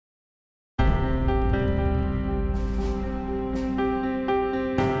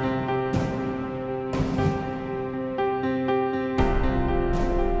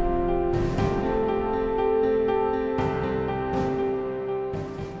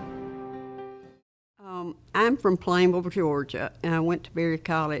I'm from Plainville, Georgia, and I went to Berry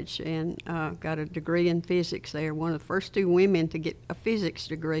College and got a degree in physics there. One of the first two women to get a physics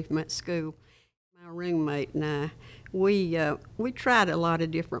degree from that school. My roommate and I, we tried a lot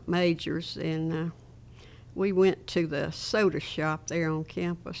of different majors, and we went to the soda shop there on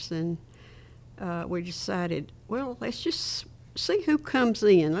campus, and we decided, well, let's just see who comes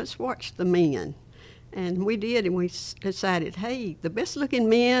in. Let's watch the men. And we did, and we decided, hey, the best-looking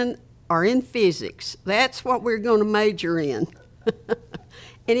men are in physics. That's what we're going to major in.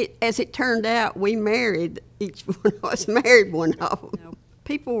 And as it turned out, we married, each one of us married one of them.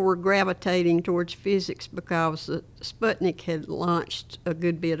 People were gravitating towards physics because the Sputnik had launched a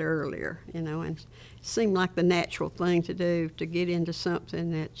good bit earlier, and it seemed like the natural thing to do, to get into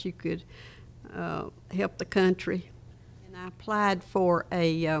something that you could help the country. And I applied for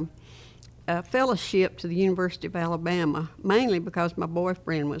a fellowship to the University of Alabama, mainly because my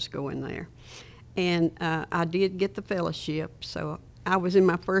boyfriend was going there. And I did get the fellowship, so I was in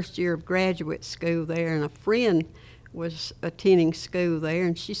my first year of graduate school there, and a friend was attending school there,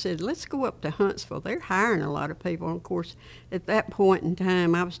 and she said, let's go up to Huntsville. They're hiring a lot of people. And of course, at that point in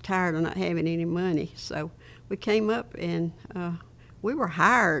time, I was tired of not having any money. So we came up, and we were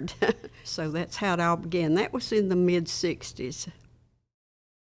hired. So that's how it all began. That was in the mid-'60s.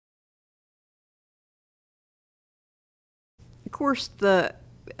 Of course, the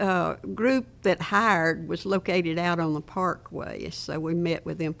group that hired was located out on the Parkway, so we met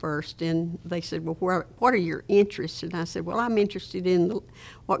with them first, and they said, well, what are your interests? And I said, well, I'm interested in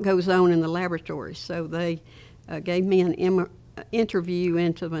what goes on in the laboratory. So they gave me an interview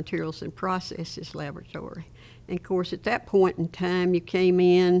into the Materials and Processes laboratory. And of course, at that point in time, you came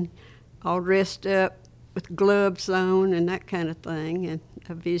in all dressed up with gloves on and that kind of thing, and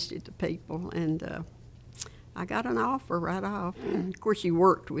I visited the people, and I got an offer right off. And of course, you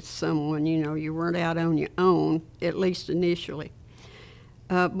worked with someone, you weren't out on your own, at least initially.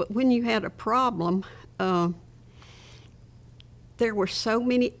 But when you had a problem, there were so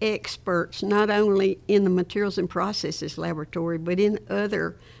many experts, not only in the Materials and Processes laboratory, but in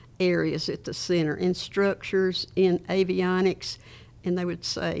other areas at the center, in structures, in avionics, and they would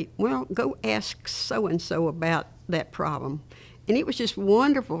say, well, go ask so-and-so about that problem. And it was just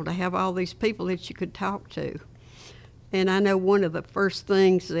wonderful to have all these people that you could talk to. And I know one of the first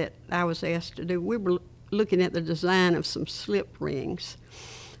things that I was asked to do, we were looking at the design of some slip rings.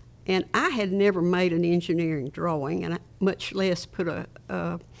 And I had never made an engineering drawing, and much less put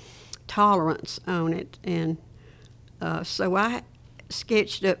a tolerance on it. And so I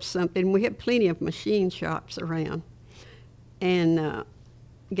sketched up something. We had plenty of machine shops around, and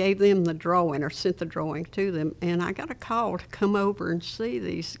gave them the drawing, or sent the drawing to them, and I got a call to come over and see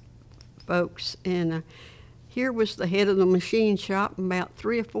these folks, and here was the head of the machine shop and about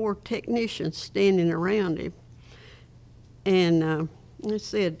 3 or 4 technicians standing around him, and I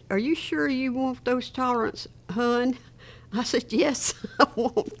said, are you sure you want those tolerance, hon? I said, yes, I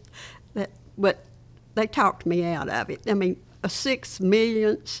want that, but they talked me out of it. I mean, a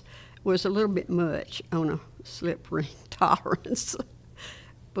 6/1,000,000th was a little bit much on a slip ring tolerance.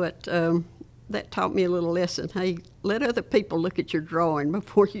 But that taught me a little lesson. Hey, let other people look at your drawing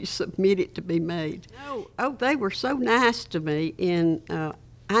before you submit it to be made. Oh, they were so nice to me, and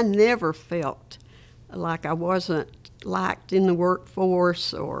I never felt like I wasn't liked in the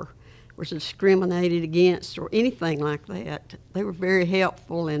workforce or was discriminated against or anything like that. They were very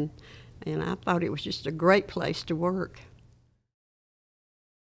helpful, and I thought it was just a great place to work.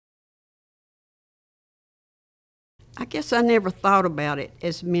 I guess I never thought about it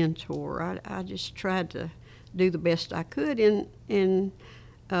as mentor. I just tried to do the best I could, and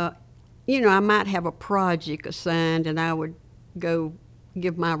I might have a project assigned, and I would go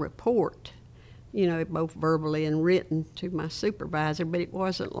give my report, both verbally and written, to my supervisor, but it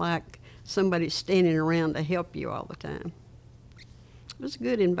wasn't like somebody standing around to help you all the time. It was a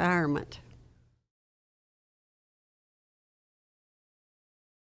good environment.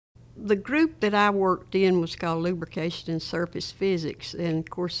 The group that I worked in was called Lubrication and Surface Physics, and of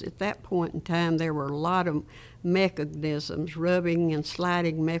course at that point in time there were a lot of mechanisms, rubbing and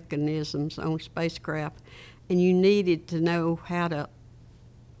sliding mechanisms on spacecraft, and you needed to know how to,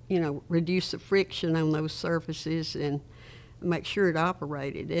 reduce the friction on those surfaces and make sure it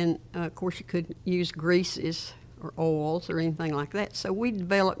operated. And of course you couldn't use greases or oils or anything like that, so we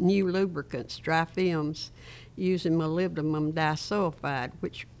developed new lubricants, dry films, using molybdenum disulfide,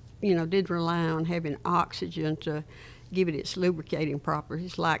 which did rely on having oxygen to give it its lubricating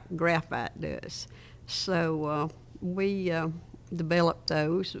properties like graphite does. So we developed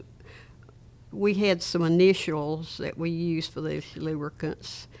those. We had some initials that we used for these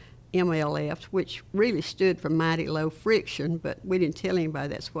lubricants, MLFs, which really stood for mighty low friction, but we didn't tell anybody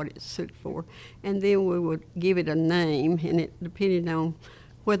that's what it stood for. And then we would give it a name, and it depended on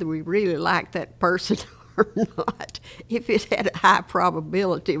whether we really liked that person or not. If it had a high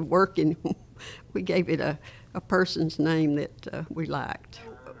probability of working, we gave it a person's name that we liked.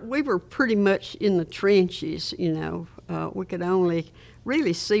 We were pretty much in the trenches, you know. We could only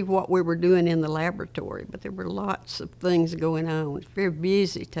really see what we were doing in the laboratory, but there were lots of things going on. It's a very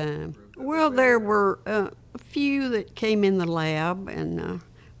busy time. Well, there were a few that came in the lab, and of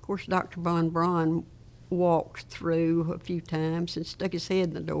course Dr. Von Braun walked through a few times and stuck his head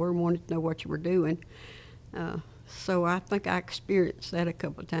in the door and wanted to know what you were doing. So I think I experienced that a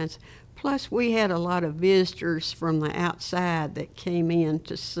couple of times. Plus, we had a lot of visitors from the outside that came in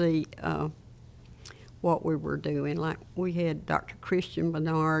to see what we were doing. Like we had Dr. Christian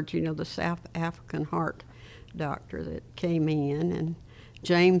Bernard, you know, the South African heart doctor that came in, and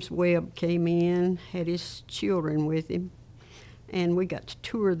James Webb came in, had his children with him, and we got to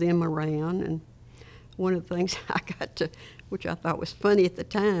tour them around. And one of the things I got to, which I thought was funny at the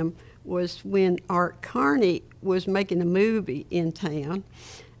time, was when Art Carney was making a movie in town,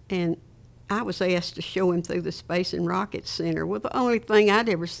 and I was asked to show him through the Space and Rocket Center. Well, the only thing I'd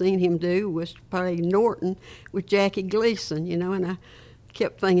ever seen him do was play Norton with Jackie Gleason, you know, and I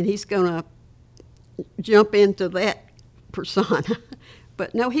kept thinking he's going to jump into that persona.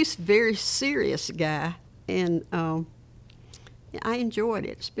 But no, he's a very serious guy, and I enjoyed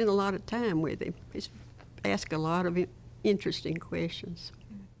it. Spent a lot of time with him. He's asked a lot of interesting questions.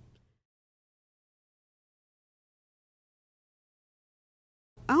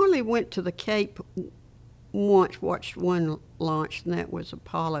 I only went to the Cape once, watched one launch, and that was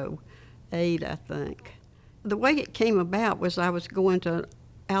Apollo 8, I think. The way it came about was I was going to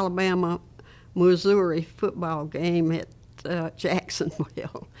Alabama-Missouri football game at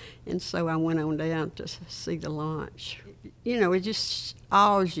Jacksonville, and so I went on down to see the launch. You know, it just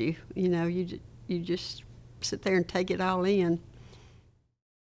awes you. You know, you just sit there and take it all in.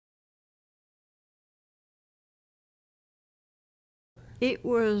 It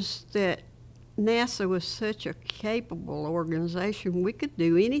was that NASA was such a capable organization, we could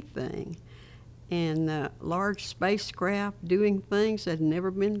do anything. And large spacecraft doing things that had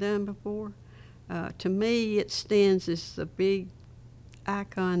never been done before. To me, it stands as the big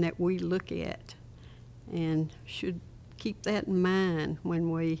icon that we look at, and should keep that in mind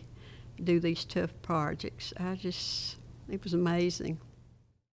when we do these tough projects. It was amazing.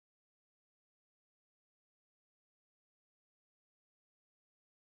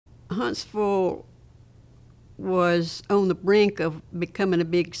 Huntsville was on the brink of becoming a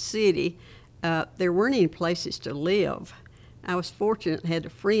big city. There weren't any places to live. I was fortunate, had a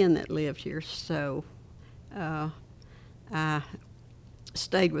friend that lived here, so I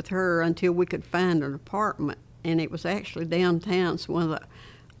stayed with her until we could find an apartment. And it was actually downtown. It's one of the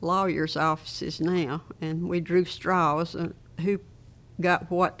lawyer's offices now. And we drew straws, and who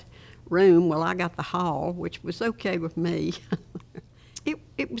got what room. Well, I got the hall, which was okay with me.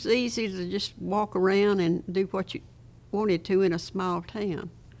 It was easy to just walk around and do what you wanted to in a small town.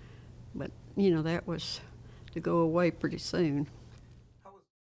 But, you know, that was to go away pretty soon.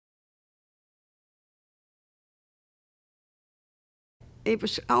 It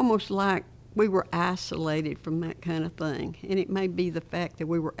was almost like we were isolated from that kind of thing. And it may be the fact that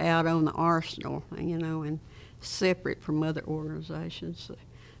we were out on the arsenal, you know, and separate from other organizations.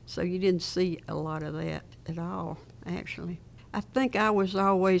 So you didn't see a lot of that at all, actually. I think I was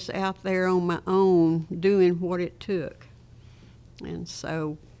always out there on my own doing what it took. And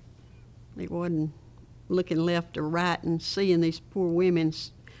so it wasn't looking left or right and seeing these poor women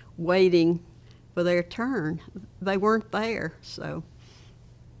waiting for their turn. They weren't there, so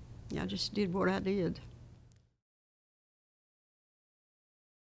I just did what I did.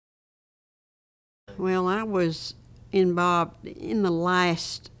 Well, I was involved in the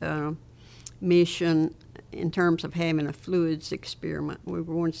last mission in terms of having a fluids experiment. We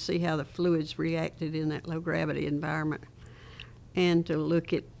were going to see how the fluids reacted in that low-gravity environment and to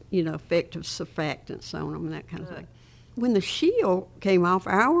look at, you know, effective surfactants on them and that kind of thing. When the shield came off,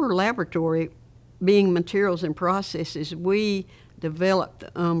 our laboratory, being materials and processes, we developed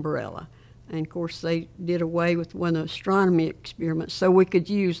the umbrella. And, of course, they did away with one of the astronomy experiments, so we could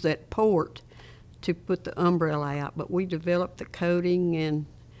use that port to put the umbrella out. But we developed the coating, and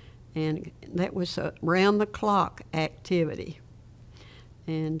that was a round-the-clock activity.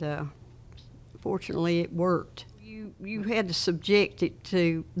 And fortunately, it worked. You had to subject it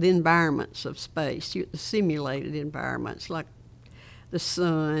to the environments of space, the simulated environments like the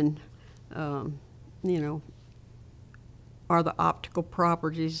sun, you know, are the optical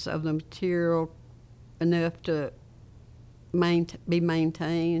properties of the material enough to be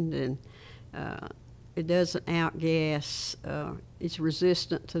maintained, and it doesn't outgas, it's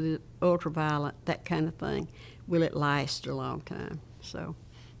resistant to the ultraviolet, that kind of thing. Will it last a long time? So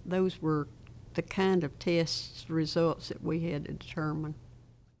those were the kind of test results that we had to determine.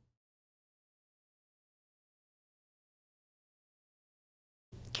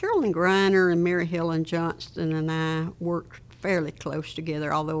 Carolyn Griner and Mary Helen Johnston and I worked fairly close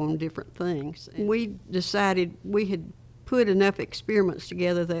together, although on different things. And we decided we had put enough experiments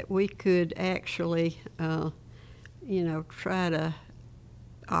together that we could actually, try to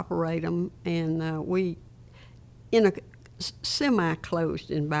operate them, and we, in a semi-closed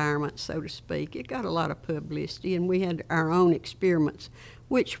environment, so to speak. It got a lot of publicity, and we had our own experiments,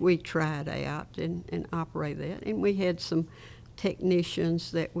 which we tried out and operated that. And we had some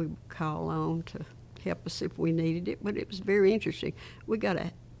technicians that we would call on to help us if we needed it, but it was very interesting. We got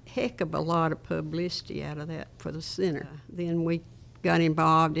a heck of a lot of publicity out of that for the center. Then we got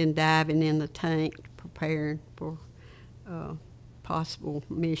involved in diving in the tank, preparing for possible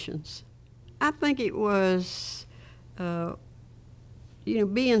missions. I think it was,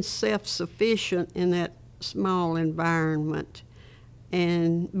 being self-sufficient in that small environment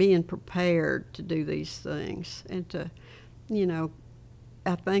and being prepared to do these things, and to,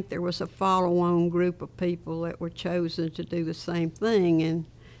 I think there was a follow-on group of people that were chosen to do the same thing, and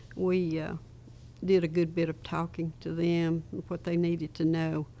we did a good bit of talking to them, what they needed to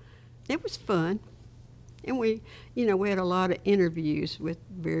know. It was fun, and we had a lot of interviews with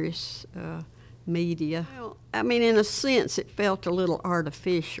various media. Well, I mean, in a sense, it felt a little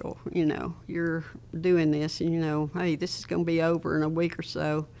artificial. You're doing this, and hey, this is going to be over in a week or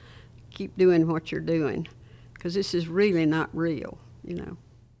so. Keep doing what you're doing, because this is really not real,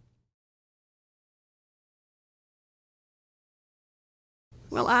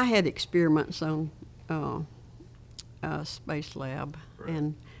 Well, I had experiments on Space Lab, right.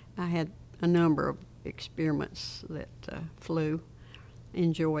 And I had a number of experiments that flew.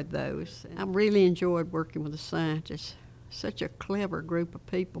 Enjoyed those. I really enjoyed working with the scientists. Such a clever group of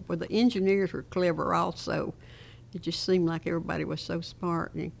people. But the engineers were clever also. It just seemed like everybody was so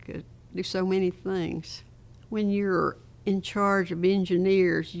smart and could do so many things. When you're in charge of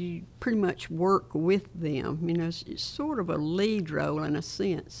engineers, you pretty much work with them. It's sort of a lead role in a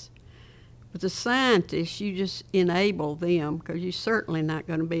sense. With the scientists, you just enable them, because you're certainly not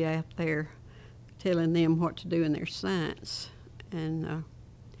going to be out there telling them what to do in their science. And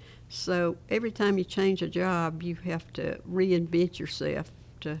so every time you change a job, you have to reinvent yourself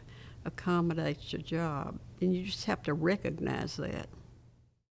to accommodate your job. And you just have to recognize that.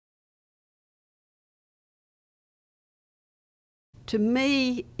 To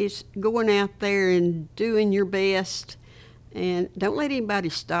me, it's going out there and doing your best, and don't let anybody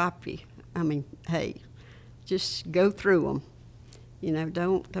stop you. I mean, hey, just go through them.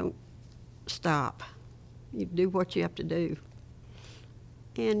 Don't stop. You do what you have to do.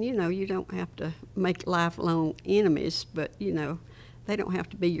 And, you don't have to make lifelong enemies, but, they don't have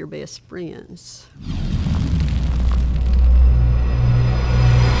to be your best friends.